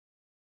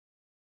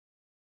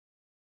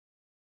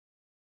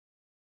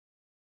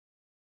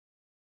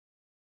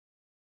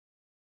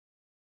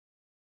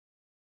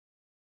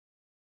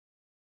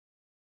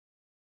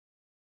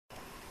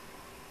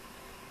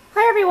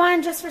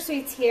everyone, Just for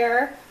Sweets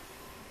here.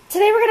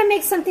 Today we're going to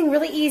make something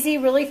really easy,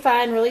 really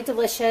fun, really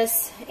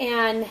delicious,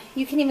 and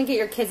you can even get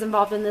your kids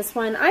involved in this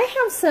one. I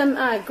have some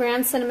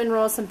grand cinnamon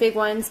rolls, some big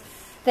ones,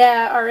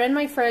 that are in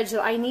my fridge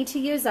that I need to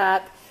use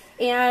up,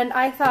 and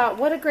I thought,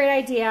 what a great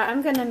idea.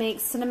 I'm going to make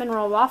cinnamon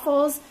roll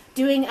waffles,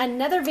 doing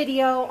another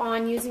video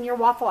on using your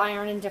waffle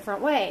iron in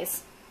different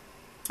ways.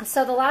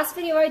 So the last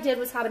video I did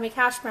was how to make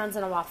hash browns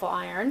in a waffle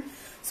iron,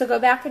 so go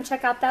back and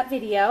check out that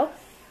video.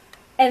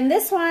 And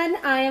this one,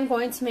 I am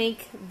going to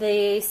make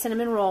the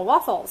cinnamon roll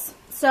waffles.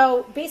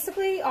 So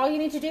basically, all you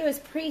need to do is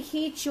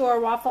preheat your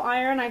waffle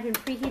iron. I've been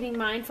preheating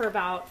mine for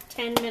about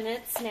 10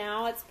 minutes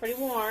now. It's pretty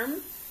warm.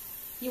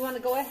 You want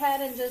to go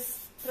ahead and just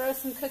throw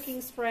some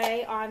cooking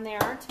spray on there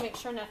to make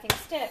sure nothing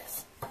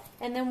sticks.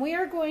 And then we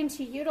are going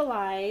to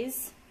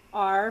utilize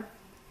our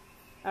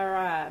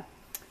I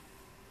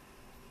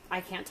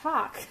can't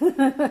talk,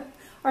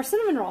 our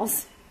cinnamon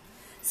rolls.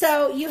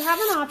 So you have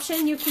an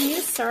option. You can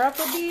use syrup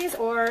with these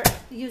or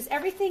use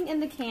everything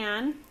in the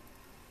can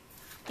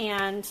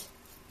and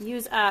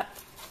use up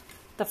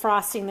the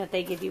frosting that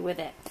they give you with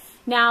it.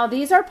 Now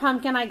these are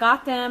pumpkin. I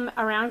got them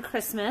around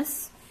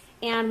Christmas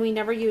and we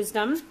never used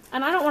them.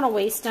 And I don't want to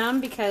waste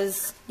them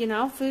because, you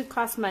know, food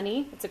costs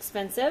money. It's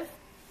expensive.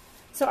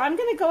 So I'm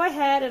going to go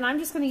ahead and I'm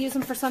just going to use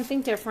them for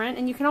something different.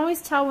 And you can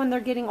always tell when they're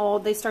getting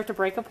old, they start to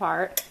break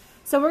apart.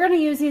 So we're going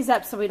to use these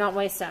up so we don't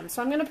waste them.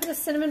 So I'm going to put a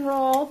cinnamon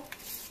roll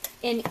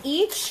in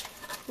each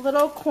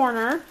little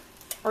corner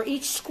or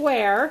each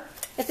square.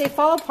 If they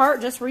fall apart,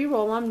 just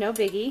re-roll them, no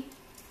biggie.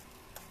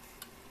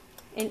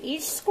 In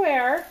each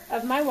square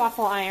of my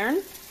waffle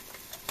iron.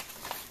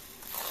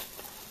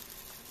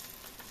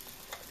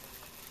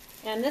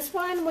 And this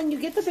one, when you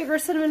get the bigger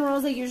cinnamon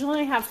rolls, they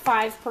usually have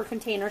 5 per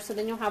container, so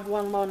then you'll have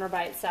one loner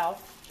by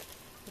itself.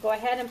 Go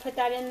ahead and put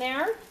that in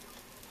there.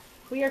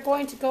 We are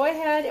going to go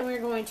ahead and we're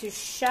going to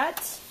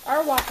shut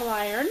our waffle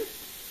iron.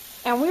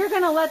 And we're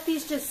going to let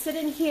these just sit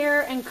in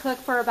here and cook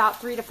for about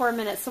 3 to 4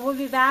 minutes. So we'll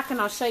be back and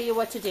I'll show you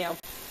what to do.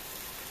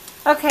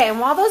 Okay, and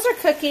while those are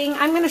cooking,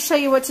 I'm going to show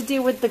you what to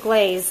do with the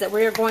glaze that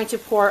we're going to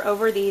pour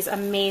over these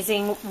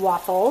amazing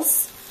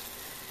waffles.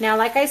 Now,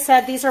 like I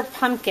said, these are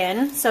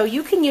pumpkin, so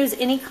you can use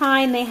any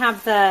kind. They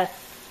have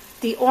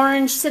the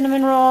orange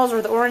cinnamon rolls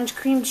or the orange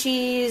cream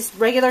cheese,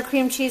 regular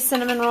cream cheese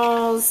cinnamon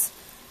rolls,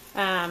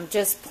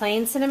 just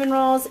plain cinnamon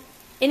rolls,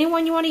 any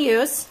one you want to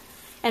use.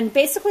 And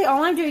basically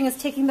all I'm doing is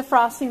taking the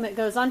frosting that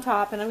goes on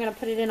top and I'm going to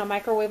put it in a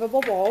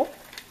microwavable bowl.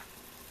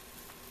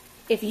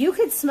 If you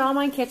could smell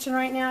my kitchen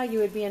right now, you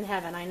would be in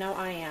heaven. I know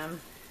I am.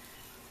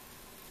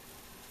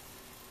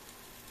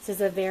 This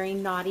is a very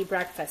naughty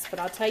breakfast, but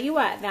I'll tell you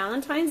what,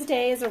 Valentine's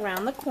Day is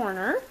around the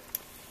corner,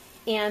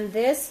 and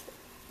this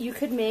you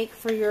could make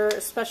for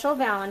your special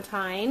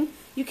Valentine.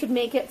 You could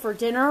make it for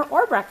dinner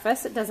or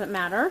breakfast, it doesn't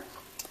matter.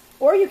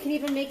 Or you could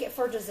even make it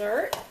for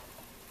dessert.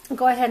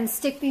 Go ahead and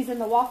stick these in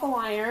the waffle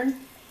iron,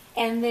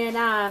 and then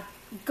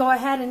go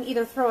ahead and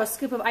either throw a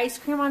scoop of ice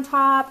cream on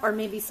top or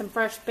maybe some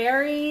fresh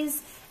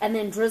berries, and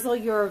then drizzle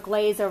your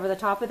glaze over the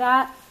top of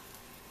that.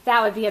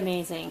 That would be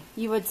amazing.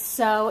 You would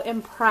so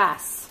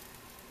impress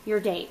your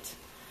date.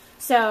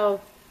 So,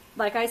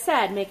 like I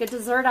said, make a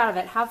dessert out of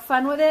it. Have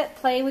fun with it.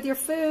 Play with your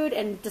food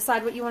and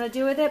decide what you want to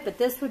do with it. But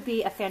this would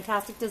be a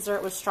fantastic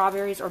dessert with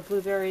strawberries or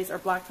blueberries or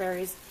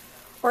blackberries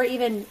or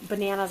even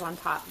bananas on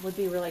top. Would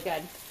be really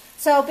good.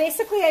 So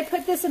basically I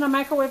put this in a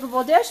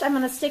microwavable dish. I'm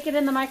going to stick it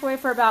in the microwave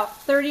for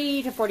about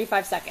 30 to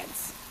 45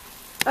 seconds.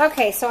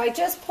 Okay, so I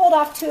just pulled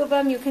off 2 of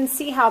them. You can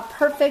see how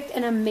perfect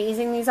and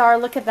amazing these are.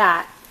 Look at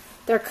that.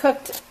 They're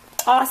cooked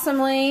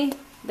awesomely.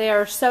 They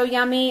are so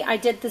yummy. I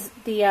did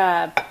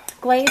the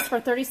glaze for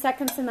 30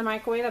 seconds in the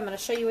microwave. I'm going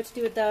to show you what to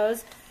do with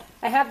those.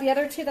 I have the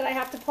other 2 that I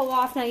have to pull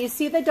off. Now you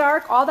see the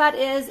dark? All that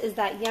is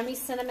that yummy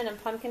cinnamon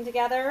and pumpkin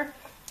together.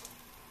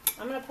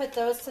 I'm going to put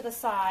those to the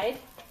side.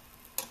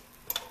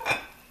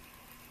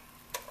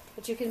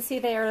 But you can see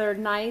they are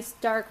nice,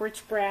 dark,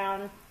 rich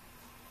brown.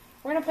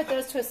 We're going to put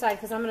those to a side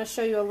because I'm going to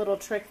show you a little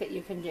trick that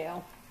you can do.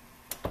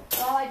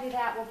 While I do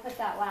that, we'll put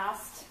that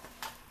last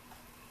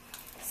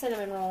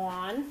cinnamon roll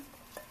on.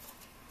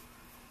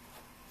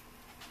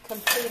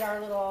 Complete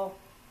our little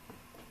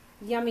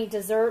yummy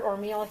dessert or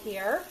meal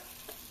here.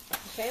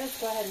 Okay,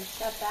 let's go ahead and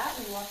shut that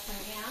and wash my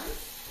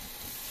hands.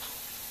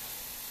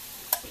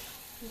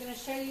 I'm going to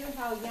show you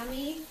how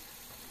yummy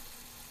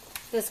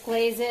this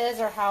glaze is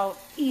or how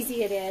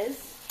easy it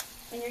is.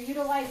 And you're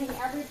utilizing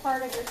every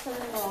part of your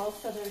cinnamon roll,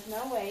 so there's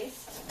no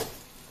waste.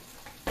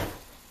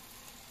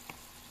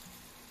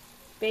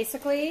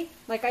 Basically,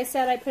 like I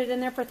said, I put it in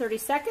there for 30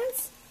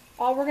 seconds.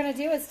 All we're going to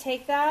do is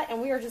take that,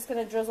 and we are just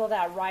going to drizzle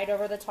that right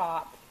over the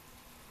top.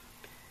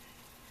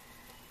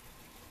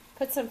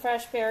 Put some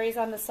fresh berries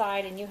on the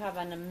side, and you have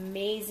an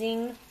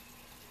amazing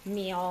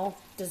meal,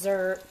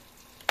 dessert,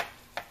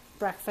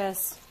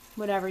 breakfast,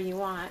 whatever you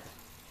want.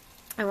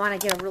 I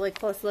want to get a really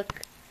close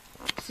look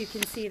so you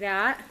can see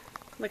that.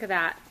 Look at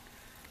that.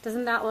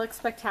 Doesn't that look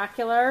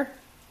spectacular?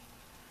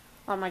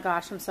 Oh my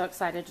gosh, I'm so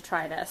excited to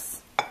try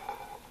this.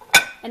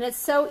 And it's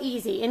so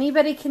easy.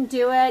 Anybody can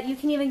do it. You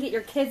can even get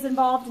your kids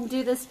involved and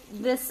do this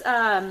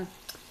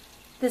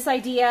this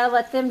idea.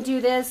 Let them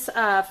do this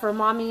for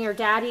mommy or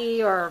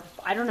daddy, or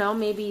I don't know,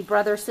 maybe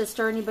brother,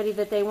 sister, anybody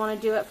that they want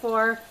to do it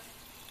for.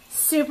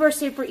 Super,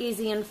 super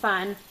easy and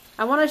fun.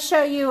 I want to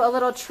show you a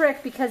little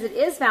trick because it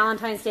is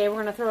Valentine's Day. We're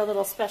going to throw a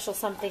little special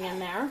something in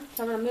there.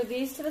 So I'm going to move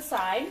these to the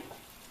side.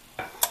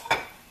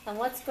 And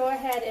let's go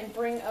ahead and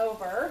bring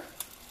over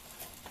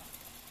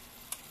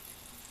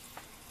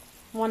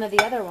one of the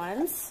other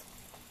ones.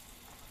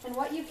 And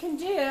what you can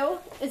do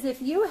is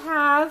if you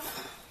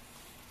have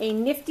a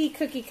nifty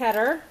cookie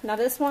cutter, now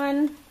this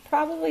one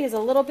probably is a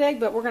little big,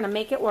 but we're going to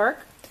make it work.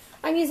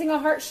 I'm using a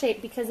heart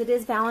shape because it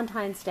is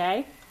Valentine's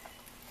Day.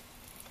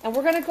 And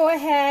we're going to go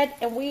ahead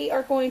and we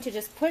are going to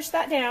just push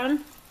that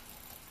down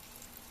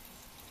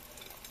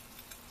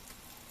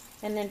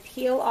and then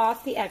peel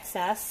off the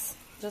excess,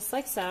 just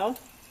like so.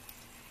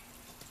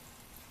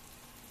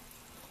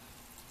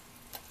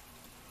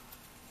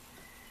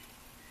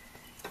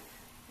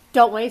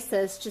 Don't waste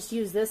this. Just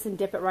use this and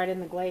dip it right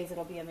in the glaze.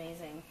 It'll be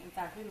amazing. In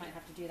fact, we might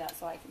have to do that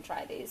so I can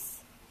try these.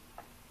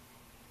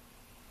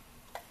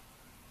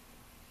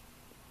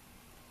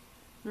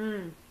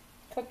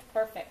 Cooked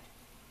perfect.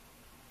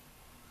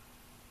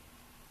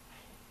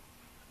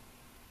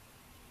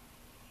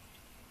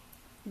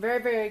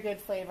 Very, very good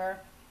flavor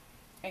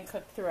and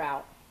cooked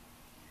throughout.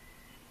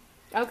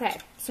 Okay,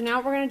 so now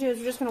what we're going to do is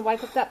we're just going to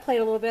wipe up that plate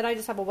a little bit. I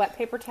just have a wet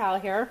paper towel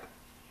here.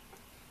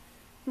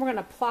 We're going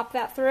to plop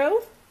that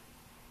through.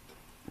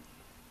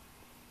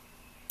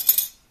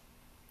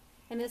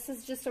 And this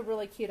is just a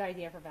really cute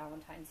idea for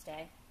Valentine's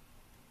Day.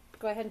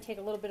 Go ahead and take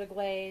a little bit of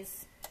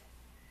glaze.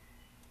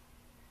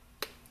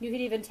 You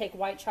could even take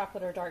white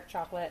chocolate or dark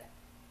chocolate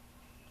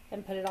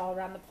and put it all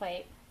around the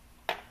plate.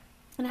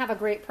 And have a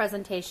great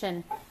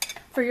presentation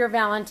for your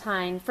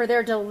Valentine, for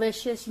their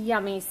delicious,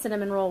 yummy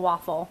cinnamon roll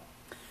waffle.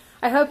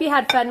 I hope you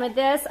had fun with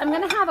this. I'm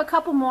going to have a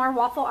couple more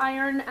waffle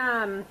iron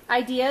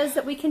ideas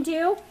that we can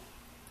do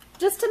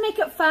just to make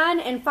it fun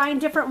and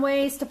find different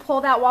ways to pull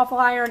that waffle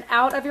iron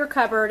out of your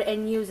cupboard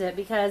and use it,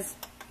 because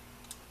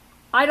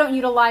I don't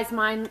utilize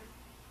mine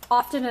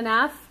often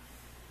enough.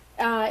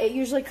 It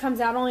usually comes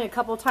out only a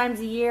couple times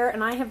a year,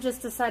 and I have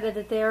just decided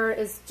that there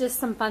is just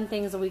some fun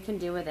things that we can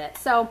do with it.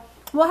 So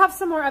we'll have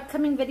some more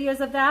upcoming videos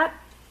of that.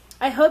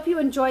 I hope you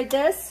enjoyed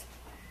this.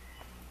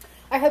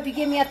 I hope you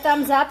give me a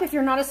thumbs up. If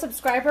you're not a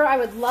subscriber, I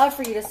would love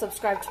for you to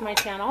subscribe to my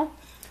channel.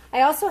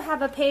 I also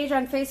have a page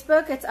on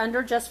Facebook. It's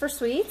under Just for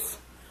Sweets.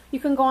 You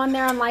can go on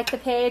there and like the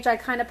page. I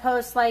kind of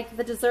post like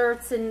the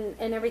desserts and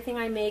everything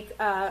I make,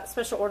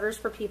 special orders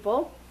for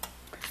people.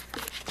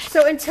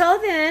 So until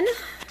then,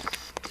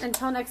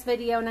 until next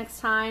video,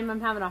 next time,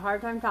 I'm having a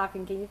hard time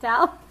talking, can you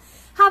tell?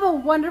 Have a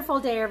wonderful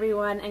day,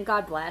 everyone, and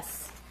God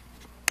bless.